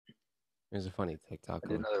There's a funny I TikTok did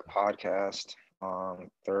going. another podcast on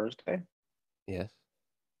Thursday. Yes.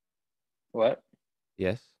 What?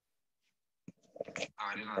 Yes.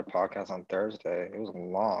 I did another podcast on Thursday. It was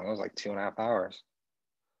long. It was like 2.5 hours.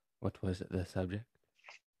 What was it, the subject?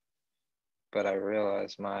 But I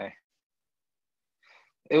realized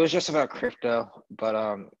it was just about crypto.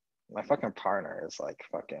 But my fucking partner is like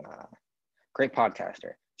fucking great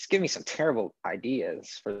podcaster. Just give me some terrible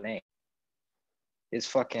ideas for the name. His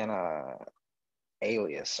fucking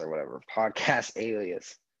alias or whatever podcast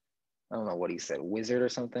alias. I don't know what he said, Wizard or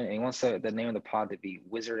something. And he wants the name of the pod to be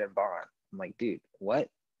Wizard and Bond. I'm like, dude, what?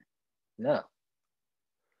 No.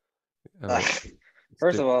 Oh, it's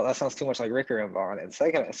First just, of all, that sounds too much like Ricker and Bond. And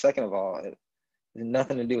second of all, it has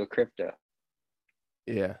nothing to do with crypto.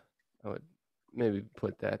 yeah. I would maybe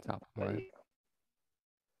put that top of But mind.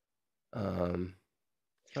 Um,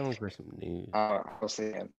 trying to look for some news. I was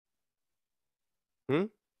thinking, Hmm.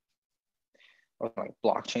 I was like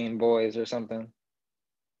blockchain boys or something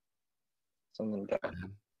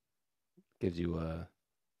dumb. Gives you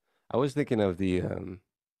I was thinking of the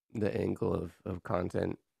angle of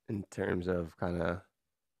content in terms of kind of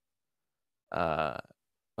uh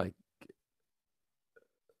like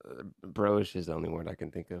broish is the only word I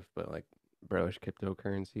can think of, but like broish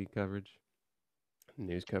cryptocurrency coverage,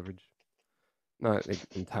 news coverage. Not like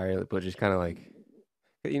entirely, but just kind of like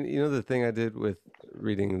you know the thing I did with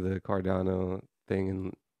reading the Cardano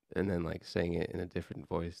thing and then like saying it in a different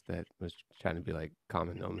voice that was trying to be like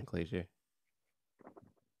common nomenclature,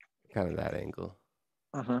 kind of that angle.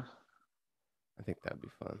 Uh-huh. I think that'd be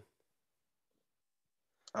fun.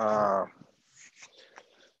 Uh,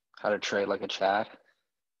 how to trade like a chat.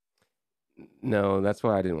 No, that's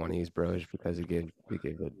why I didn't want to use broish because it gave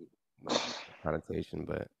a connotation,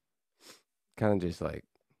 but kind of just like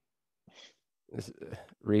this,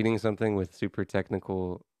 reading something with super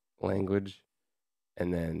technical language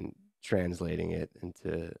and then translating it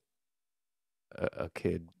into a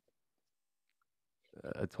kid,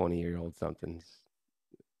 a 20-year-old something's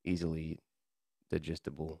easily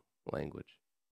digestible language.